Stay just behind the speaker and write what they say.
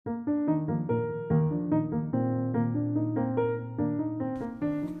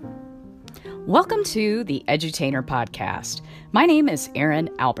Welcome to the Edutainer Podcast. My name is Erin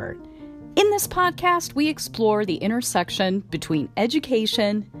Albert. In this podcast, we explore the intersection between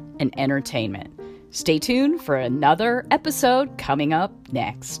education and entertainment. Stay tuned for another episode coming up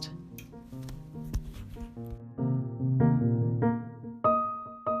next.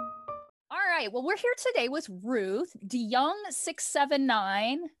 All right, well, we're here today with Ruth,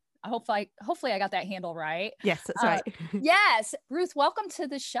 Dejong679. Hopefully I got that handle right. Yes, that's right. Yes. Ruth, welcome to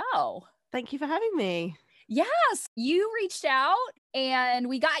the show. Thank you for having me. Yes, you reached out and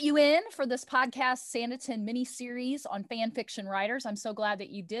we got you in for this podcast Sanditon mini-series on fan fiction writers. I'm so glad that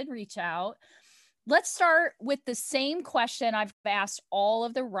you did reach out. Let's start with the same question I've asked all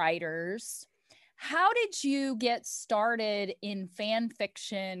of the writers. How did you get started in fan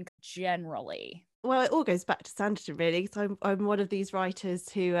fiction generally? Well, it all goes back to Sanditon, really. So I'm one of these writers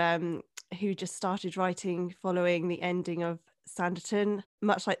who just started writing following the ending of Sanditon.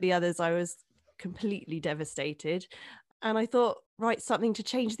 Much like the others, I was completely devastated. And I thought, write something to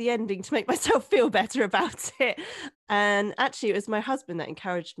change the ending to make myself feel better about it. And actually, it was my husband that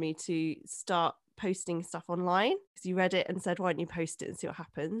encouraged me to start posting stuff online, because he read it and said, why don't you post it and see what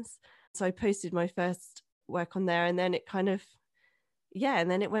happens? So I posted my first work on there, and then it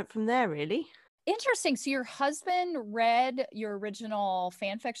and then it went from there, really. Interesting. So your husband read your original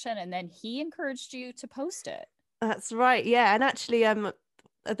fan fiction and then he encouraged you to post it. That's right. Yeah. And actually,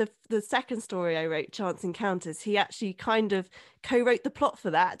 the second story I wrote, Chance Encounters, he actually kind of co-wrote the plot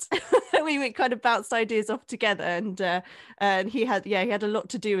for that. We kind of bounced ideas off together, and he had a lot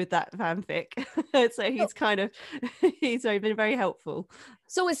to do with that fanfic. So he's been very helpful.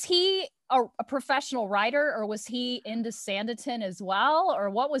 So is he a professional writer, or was he into Sanditon as well, or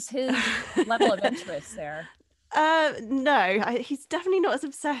what was his level of interest there? No, he's definitely not as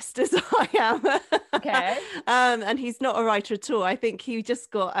obsessed as I am. Okay. And he's not a writer at all. I think he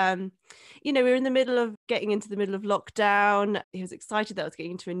just got, we were in the middle of lockdown. He was excited that I was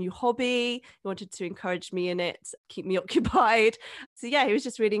getting into a new hobby. He wanted to encourage me in it, keep me occupied. So yeah, he was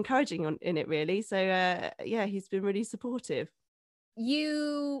just really encouraging in it, really. So he's been really supportive.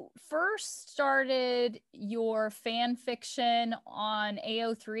 You first started your fan fiction on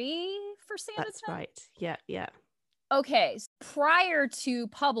AO3 for Sanditon? That's right. Yeah. Okay. Prior to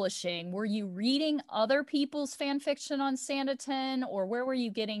publishing, were you reading other people's fan fiction on Sanditon, or where were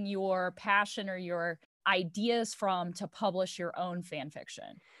you getting your passion or your ideas from to publish your own fan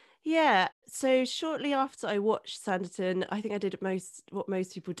fiction? Yeah, so shortly after I watched Sanditon, I think I did what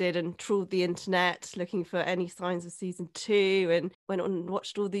most people did, and trawled the internet looking for any signs of season 2, and went on and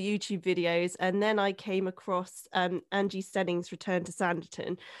watched all the YouTube videos. And then I came across Angie Stenning's Return to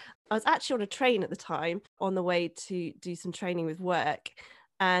Sanditon. I was actually on a train at the time on the way to do some training with work,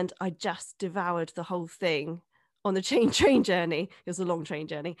 and I just devoured the whole thing on the train journey. It was a long train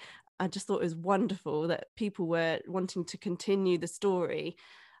journey. I just thought it was wonderful that people were wanting to continue the story.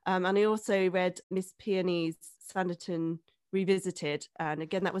 And I also read Miss Peony's Sanditon Revisited. And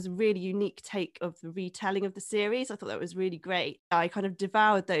again, that was a really unique take of the retelling of the series. I thought that was really great. I kind of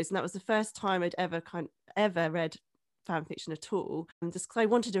devoured those. And that was the first time I'd ever read fan fiction at all. Just because I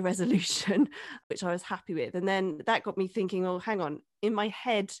wanted a resolution, which I was happy with. And then that got me thinking, oh, hang on. In my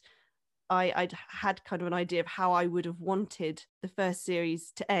head, I'd had kind of an idea of how I would have wanted the first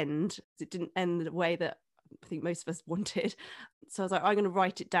series to end. It didn't end the way that I think most of us wanted. So I was like, I'm going to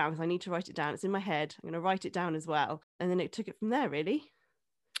write it down, because I need to write it down. It's in my head. I'm going to write it down as well. And then it took it from there, really.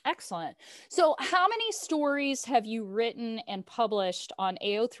 Excellent. So how many stories have you written and published on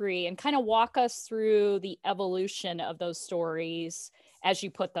AO3, and kind of walk us through the evolution of those stories as you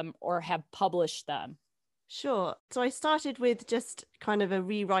put them or have published them? Sure. So I started with just kind of a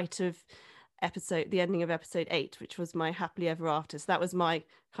rewrite of the ending of episode 8, which was my happily ever after. So that was my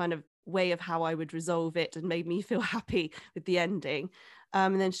kind of way of how I would resolve it, and made me feel happy with the ending.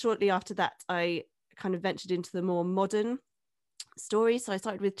 And then shortly after that, I kind of ventured into the more modern story. So I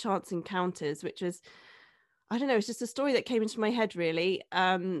started with Chance Encounters, which was, I don't know, it's just a story that came into my head, really.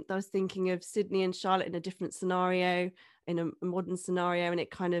 I was thinking of Sydney and Charlotte in a different scenario, in a modern scenario, and it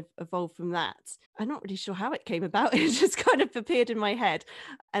kind of evolved from that. I'm not really sure how it came about. It just kind of appeared in my head.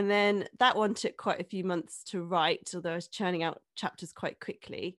 And then that one took quite a few months to write, although I was churning out chapters quite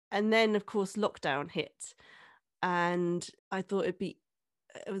quickly. And then, of course, lockdown hit. And I thought it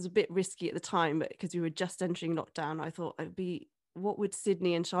was a bit risky at the time, but because we were just entering lockdown, I thought what would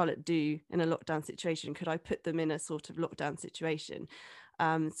Sydney and Charlotte do in a lockdown situation? Could I put them in a sort of lockdown situation?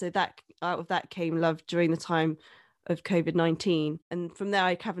 So that out of that came Love During the Time of COVID-19. And from there,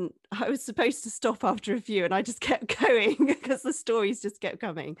 I was supposed to stop after a few, and I just kept going because the stories just kept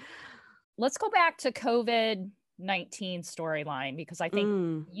coming. Let's go back to COVID COVID-19 storyline, because I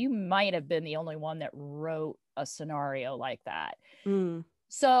think you might have been the only one that wrote a scenario like that.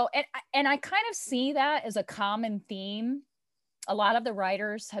 So, and I kind of see that as a common theme. A lot of the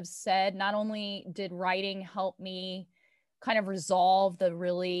writers have said, not only did writing help me kind of resolve the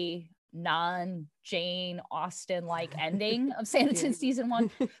really non-Jane Austen-like ending of Sanditon season 1,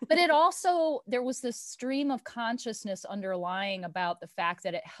 but it also, there was this stream of consciousness underlying about the fact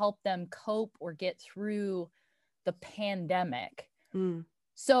that it helped them cope or get through the pandemic.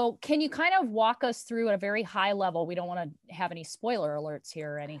 So can you kind of walk us through at a very high level? We don't want to have any spoiler alerts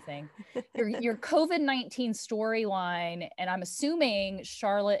here or anything. Your COVID-19 storyline, and I'm assuming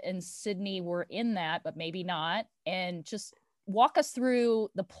Charlotte and Sydney were in that, but maybe not. And just walk us through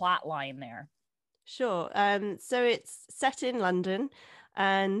the plot line there. Sure. So it's set in London,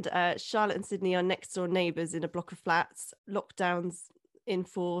 and Charlotte and Sydney are next door neighbours in a block of flats. Lockdowns in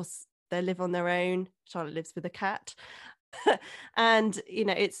force. They live on their own. Charlotte lives with a cat. And, you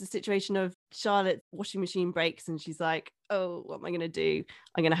know, it's a situation of Charlotte's washing machine breaks and she's like, oh, what am I going to do?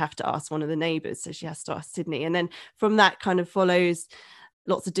 I'm going to have to ask one of the neighbours. So she has to ask Sydney. And then from that kind of follows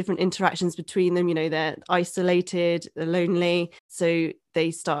lots of different interactions between them. You know, they're isolated, they're lonely. So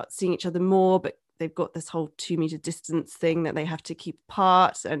they start seeing each other more, but they've got this whole 2-meter distance thing that they have to keep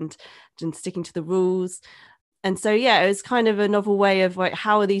apart and sticking to the rules. And so, yeah, it was kind of a novel way of like,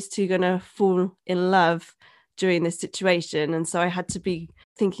 how are these two going to fall in love during this situation? And so I had to be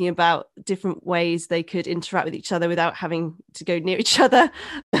thinking about different ways they could interact with each other without having to go near each other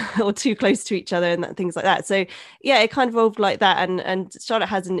or too close to each other and things like that. So yeah, it kind of evolved like that. And Charlotte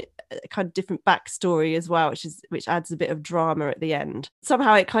has a kind of different backstory as well, which adds a bit of drama at the end.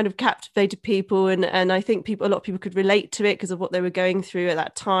 Somehow it kind of captivated people, and I think a lot of people could relate to it because of what they were going through at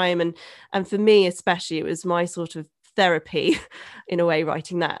that time. And for me especially, it was my sort of therapy in a way,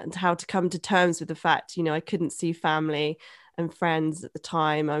 writing that, and how to come to terms with the fact, you know, I couldn't see family and friends at the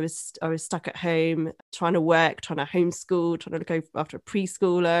time. I was stuck at home trying to work, trying to homeschool, trying to look after a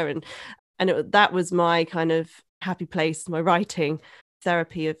preschooler, and that was my kind of happy place, my writing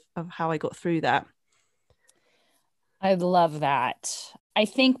therapy of how I got through that. I love that. I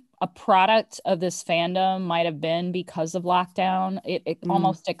think a product of this fandom might have been because of lockdown. It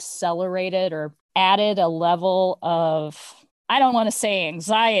almost accelerated or added a level of, I don't want to say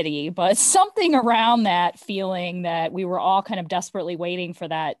anxiety, but something around that feeling that we were all kind of desperately waiting for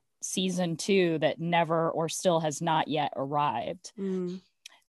that season 2 that never or still has not yet arrived.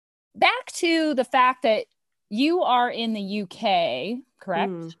 Back to the fact that you are in the UK,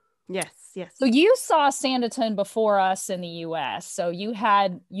 correct? Yes. So you saw Sanditon before us in the US. So you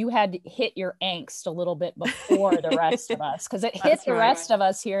had hit your angst a little bit before the rest of us, because it hit the rest of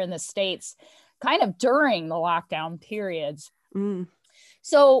us here in the States kind of during the lockdown periods.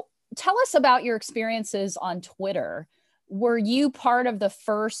 So tell us about your experiences on Twitter. Were you part of the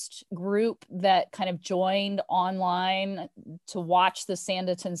first group that kind of joined online to watch the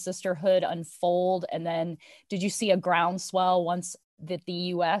Sanditon sisterhood unfold? And then did you see a groundswell once that the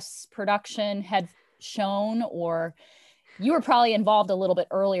US production had shown, or you were probably involved a little bit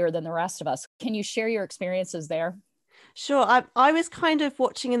earlier than the rest of us? Can you share your experiences there? Sure. I was kind of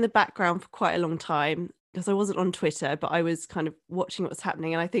watching in the background for quite a long time because I wasn't on Twitter, but I was kind of watching what was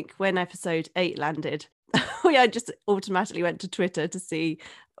happening. And I think when episode 8 landed, I just automatically went to Twitter to see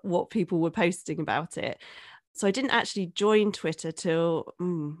what people were posting about it. So I didn't actually join Twitter till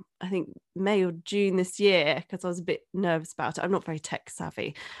I think May or June this year, because I was a bit nervous about it. I'm not very tech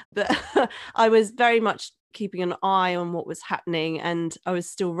savvy, but I was very much keeping an eye on what was happening, and I was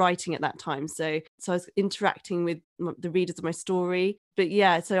still writing at that time. So I was interacting with the readers of my story. But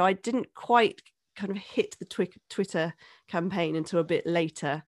yeah, so I didn't quite kind of hit the Twitter campaign until a bit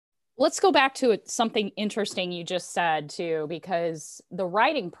later. Let's go back to something interesting you just said too, because the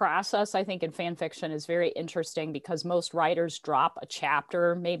writing process, I think, in fan fiction is very interesting because most writers drop a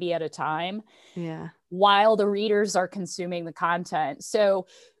chapter maybe at a time, while the readers are consuming the content. So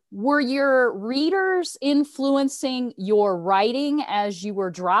were your readers influencing your writing as you were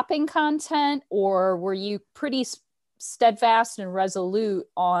dropping content, or were you pretty steadfast and resolute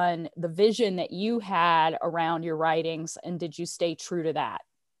on the vision that you had around your writings, and did you stay true to that?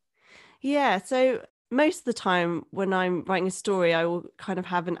 Yeah, so most of the time when I'm writing a story, I will kind of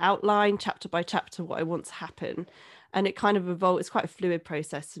have an outline chapter by chapter what I want to happen. And it kind of evolves. It's quite a fluid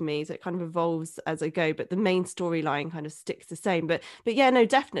process for me. So it kind of evolves as I go, but the main storyline kind of sticks the same. But yeah, no,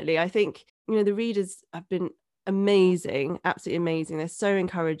 definitely. I think, you know, the readers have been amazing, absolutely amazing. They're so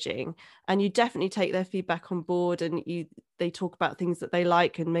encouraging. And you definitely take their feedback on board, and they talk about things that they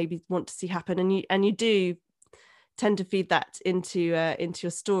like and maybe want to see happen. And you do tend to feed that into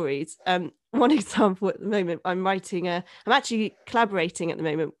your stories. One example at the moment, I'm actually collaborating at the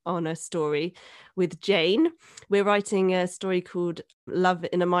moment on a story with Jane. We're writing a story called Love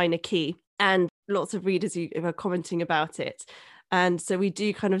in a Minor Key, and lots of readers who are commenting about it. And so we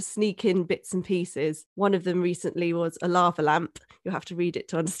do kind of sneak in bits and pieces. One of them recently was a lava lamp. You'll have to read it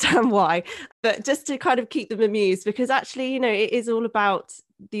to understand why. But just to kind of keep them amused, because actually, it is all about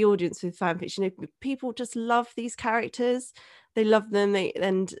the audience with fan fiction. People just love these characters. They love them,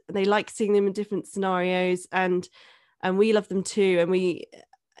 and they like seeing them in different scenarios, and we love them too. And we,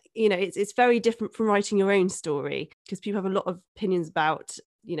 it's very different from writing your own story, because people have a lot of opinions about,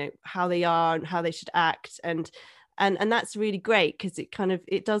 how they are and how they should act, and that's really great, because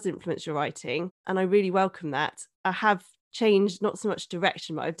it does influence your writing, and I really welcome that. I have changed not so much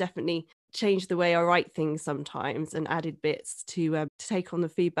direction, but I've definitely changed the way I write things sometimes, and added bits to take on the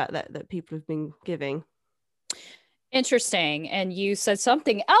feedback that people have been giving. Interesting. And you said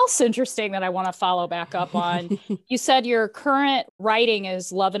something else interesting that I want to follow back up on. You said your current writing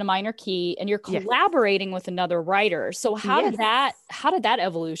is Love in a Minor Key, and you're collaborating with another writer. So how did that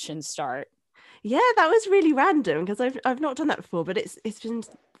evolution start? Yeah, that was really random, because I've not done that before, but it's been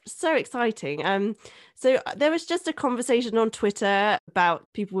so exciting. So there was just a conversation on Twitter about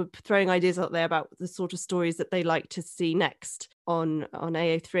people were throwing ideas out there about the sort of stories that they like to see next on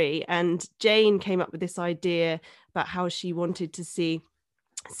AO3, and Jane came up with this idea about how she wanted to see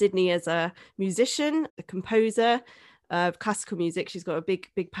Sydney as a musician, a composer of classical music. She's got a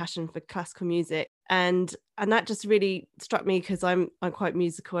big passion for classical music, and that just really struck me, because I'm quite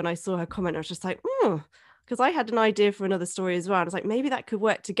musical, and I saw her comment. I was just like, because I had an idea for another story as well. I was like, maybe that could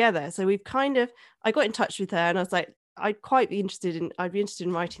work together. So I got in touch with her, and I was like, I'd be interested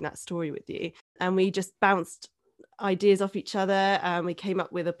in writing that story with you. And we just bounced ideas off each other, and we came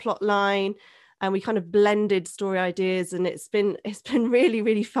up with a plot line, and we kind of blended story ideas, and it's been really,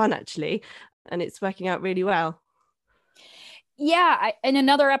 really fun, actually, and it's working out really well. Yeah, in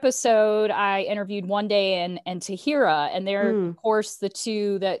another episode, I interviewed One Day and Tahira, and they're, of course, the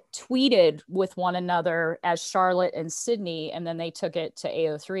two that tweeted with one another as Charlotte and Sydney, and then they took it to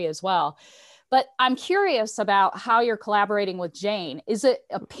AO3 as well. But I'm curious about how you're collaborating with Jane. Is it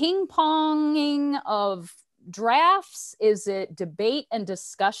a ping-ponging of drafts? Is it debate and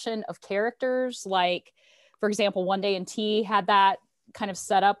discussion of characters? Like, for example, One Day and T had that kind of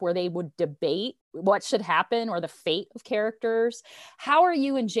set up where they would debate what should happen or the fate of characters. How are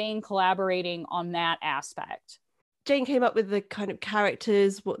you and Jane collaborating on that aspect? Jane came up with the kind of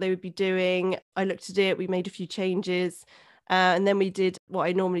characters, what they would be doing. I looked at it, we made a few changes, and then we did what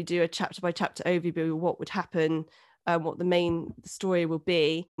I normally do, a chapter by chapter overview of what would happen, what the main story will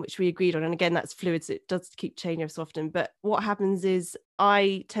be, which we agreed on. And again, that's fluid, so it does keep changing so often. But what happens is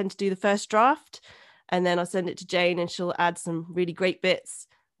I tend to do the first draft, and then I'll send it to Jane, and she'll add some really great bits.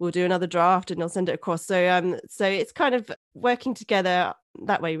 We'll do another draft, and I'll send it across. So it's kind of working together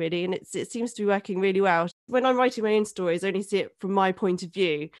that way, really, and it seems to be working really well. When I'm writing my own stories, I only see it from my point of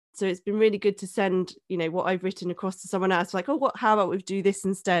view. So it's been really good to send, what I've written across to someone else, like, oh, how about we do this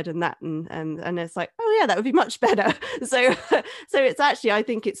instead, and that, and it's like, oh yeah, that would be much better. So it's actually, I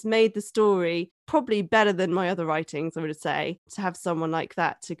think it's made the story probably better than my other writings, I would say, to have someone like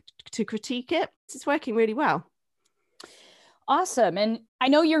that to critique it. It's working really well. Awesome. And I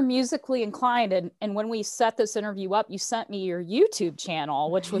know you're musically inclined. And when we set this interview up, you sent me your YouTube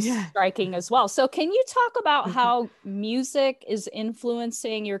channel, which was striking as well. So can you talk about how music is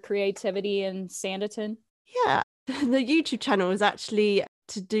influencing your creativity in Sanditon? Yeah, the YouTube channel is actually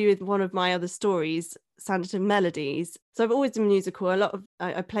to do with one of my other stories, Sanditon Melodies. So I've always been musical.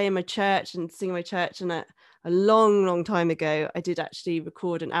 I play in my church and sing in my church. And a long time ago, I did actually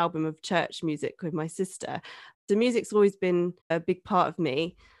record an album of church music with my sister. So music's always been a big part of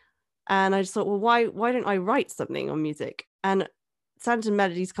me. And I just thought, well, why don't I write something on music? And Sanditon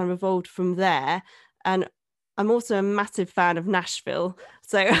Melodies kind of evolved from there. And I'm also a massive fan of Nashville.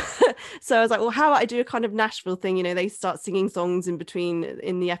 So I was like, well, how about I do a kind of Nashville thing? They start singing songs in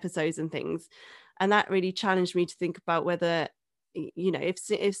the episodes and things. And that really challenged me to think about whether,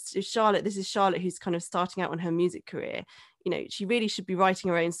 if Charlotte, this is Charlotte who's kind of starting out on her music career, she really should be writing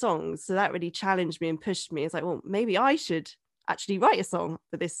her own songs. So that really challenged me and pushed me. It's like, well, maybe I should actually write a song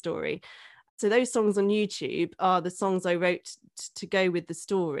for this story. So those songs on YouTube are the songs I wrote to go with the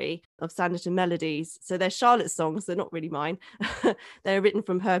story of Sanditon Melodies. So they're Charlotte's songs. They're not really mine. They're written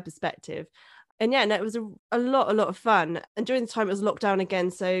from her perspective. And yeah, it was a lot of fun. And during the time it was lockdown again.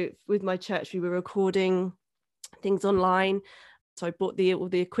 So with my church, we were recording things online. So I bought all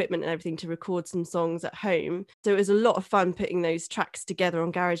the equipment and everything to record some songs at home. So it was a lot of fun putting those tracks together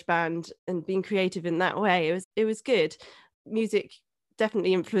on GarageBand and being creative in that way. It was good. Music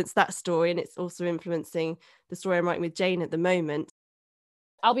definitely influenced that story, and it's also influencing the story I'm writing with Jane at the moment.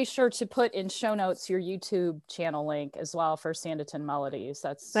 I'll be sure to put in show notes your YouTube channel link as well for Sanditon Melodies.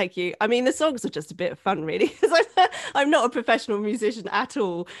 Thank you. I mean, the songs are just a bit of fun, really, because I'm not a professional musician at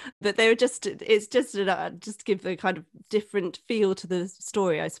all, but they were just to give the kind of different feel to the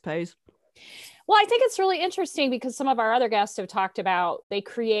story, I suppose. Well, I think it's really interesting because some of our other guests have talked about they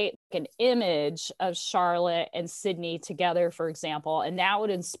create an image of Charlotte and Sydney together, for example, and that would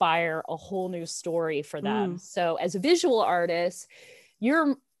inspire a whole new story for them. So as a visual artist,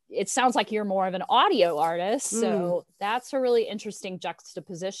 it sounds like you're more of an audio artist. So that's a really interesting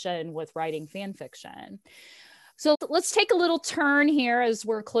juxtaposition with writing fan fiction. So let's take a little turn here as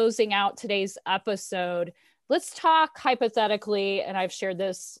we're closing out today's episode. Let's talk hypothetically, and I've shared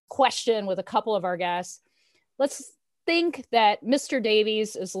this question with a couple of our guests. Let's think that Mr.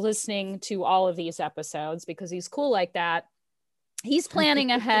 Davies is listening to all of these episodes because he's cool like that. He's planning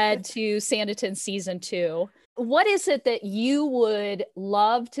ahead to Sanditon season 2. What is it that you would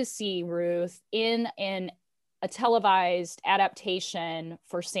love to see, Ruth, in a televised adaptation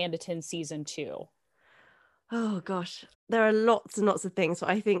for Sanditon season 2? Oh gosh, there are lots and lots of things. But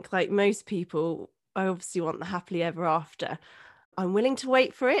I think, like most people, I obviously want the happily ever after. I'm willing to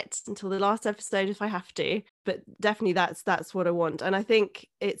wait for it until the last episode if I have to, but definitely that's what I want. And I think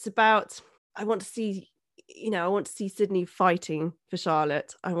it's about, I want to see Sydney fighting for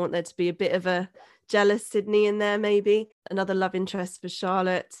Charlotte. I want there to be a bit of a jealous Sydney in there, maybe another love interest for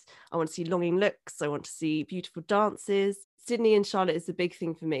Charlotte. I want to see longing looks. I want to see beautiful dances. Sydney and Charlotte is a big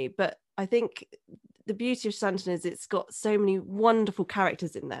thing for me, but I think the beauty of Sanditon is it's got so many wonderful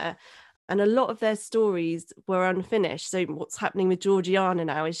characters in there, and a lot of their stories were unfinished. So what's happening with Georgiana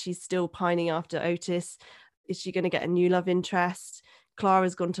now? Is she still pining after Otis? Is she going to get a new love interest?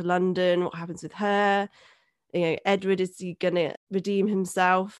 Clara's gone to London. What happens with her? Edward, is he going to redeem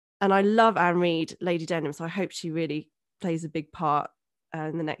himself? And I love Anne Reid, Lady Denham, so I hope she really plays a big part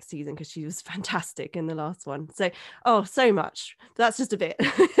in the next season because she was fantastic in the last one. So much. That's just a bit.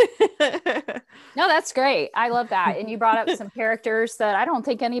 No, that's great. I love that. And you brought up some characters that I don't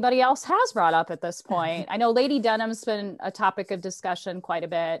think anybody else has brought up at this point. I know Lady Denham's been a topic of discussion quite a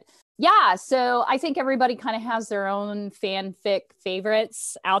bit. Yeah, so I think everybody kind of has their own fanfic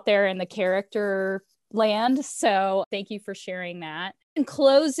favorites out there in the character land. So thank you for sharing that. In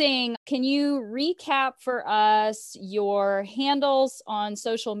closing, can you recap for us your handles on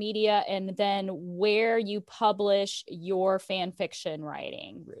social media and then where you publish your fan fiction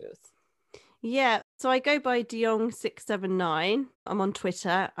writing, Ruth? Yeah, so I go by Dejong679. I'm on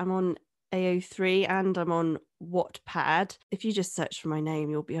Twitter, I'm on AO3, and I'm on Wattpad. If you just search for my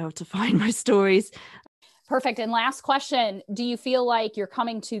name, you'll be able to find my stories. Perfect. And last question, do you feel like you're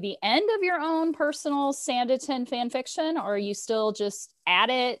coming to the end of your own personal Sanditon fan fiction, or are you still just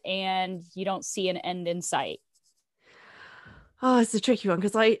at it and you don't see an end in sight? Oh, it's a tricky one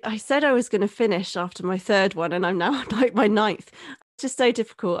because I said I was going to finish after my third one and I'm now on like my ninth. It's just so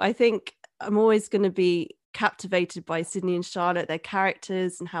difficult. I think I'm always going to be captivated by Sydney and Charlotte, their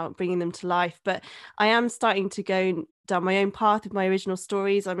characters and how bringing them to life. But I am starting to go down my own path with my original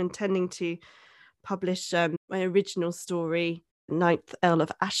stories. I'm intending to publish my original story, Ninth Earl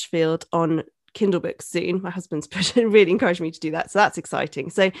of Ashfield, on Kindle books soon. My husband's really encouraged me to do that, so that's exciting.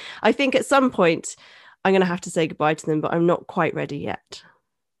 So I think at some point I'm going to have to say goodbye to them, but I'm not quite ready yet.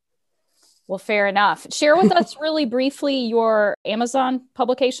 Well, fair enough. Share with us really briefly your Amazon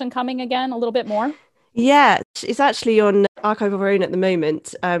publication coming again a little bit more. Yeah, it's actually on Archive of Our Own at the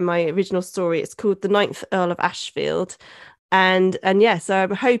moment. My original story, it's called The Ninth Earl of Ashfield. And yeah, so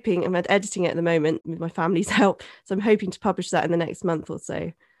I'm editing it at the moment with my family's help. So I'm hoping to publish that in the next month or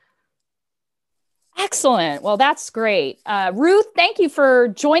so. Excellent. Well, that's great. Ruth, thank you for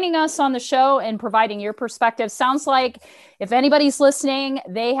joining us on the show and providing your perspective. Sounds like if anybody's listening,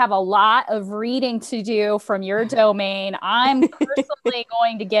 they have a lot of reading to do from your domain. I'm personally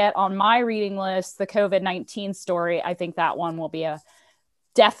going to get on my reading list the COVID-19 story. I think that one will be a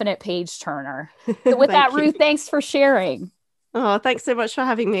definite page turner. So with that, Ruth, thanks for sharing. Oh, thanks so much for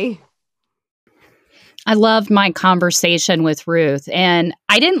having me. I loved my conversation with Ruth, and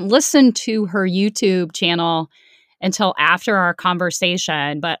I didn't listen to her YouTube channel until after our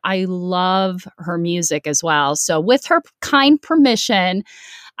conversation, but I love her music as well. So with her kind permission,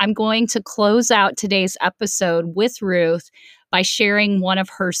 I'm going to close out today's episode with Ruth by sharing one of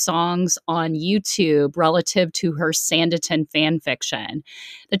her songs on YouTube relative to her Sanditon fan fiction.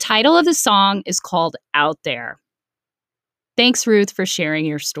 The title of the song is called Out There. Thanks, Ruth, for sharing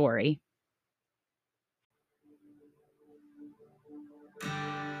your story.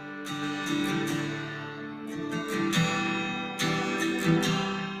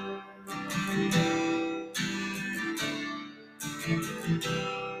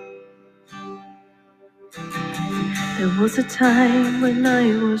 There was a time when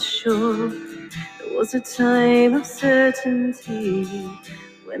I was sure. There was a time of certainty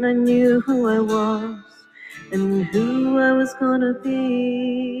when I knew who I was and who I was gonna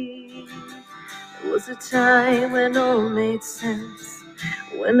be. There was a time when all made sense,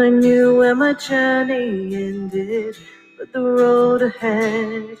 when I knew where my journey ended, but the road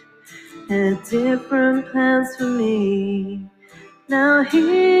ahead had different plans for me. Now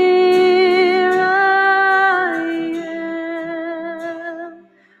here I am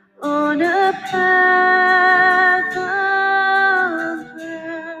on a path unplanned.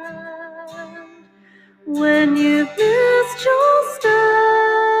 When you've missed your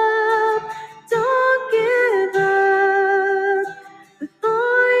stop, don't give up.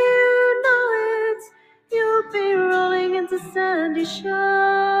 Before you know it, you'll be rolling into sandy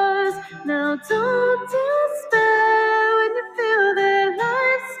shores. Now don't despair when you feel that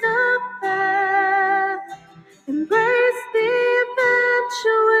life's not fair. Embrace the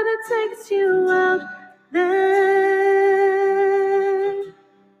adventure when it takes you out there.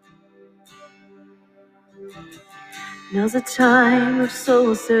 Now's a time of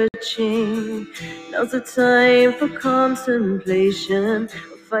soul searching. Now's a time for contemplation, of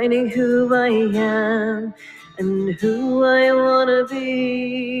finding who I am and who I wanna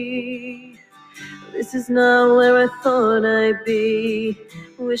be. This is not where I thought I'd be.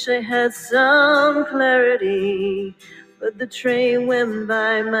 Wish I had some clarity, but the train went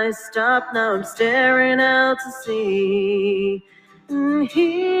by my stop. Now I'm staring out to sea. And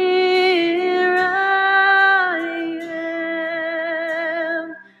here I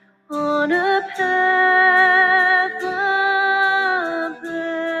am on a path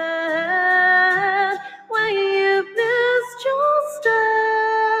unplanned. When you've missed your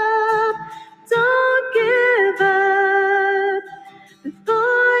stop, don't give up.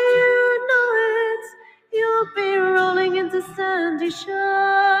 Before you know it, you'll be rolling into sandy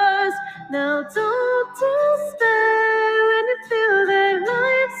shores. Now don't despair when you feel that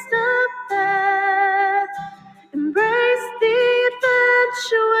life's not fair. Embrace the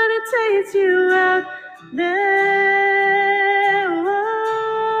adventure when it takes you out there. Whoa.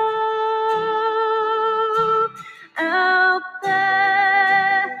 Out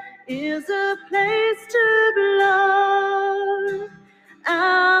there is a place to belong.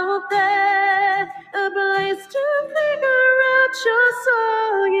 Out there, a place to figure out your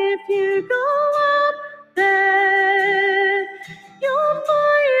song. If you go out there, you'll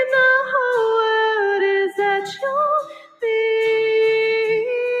find the whole world is at your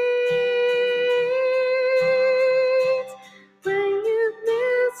feet. When you've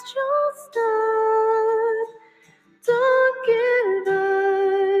missed your stop, don't give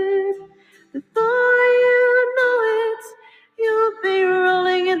up. Before you know it, you'll be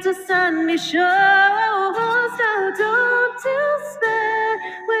rolling into sandy shores. Now don't despair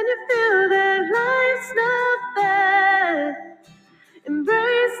when you feel that life's not fair.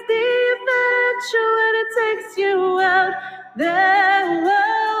 Embrace the adventure when it takes you out there.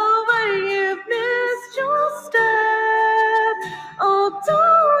 Whoa, when you've missed your step, oh,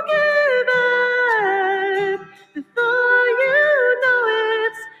 don't give up. Before you know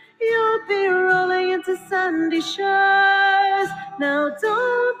it, you'll be rolling into sandy shores. Now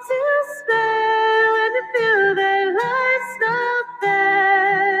don't despair when you feel that life's not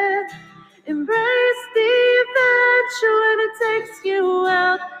fair. Embrace the adventure when it takes you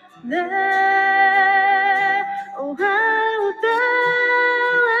out there.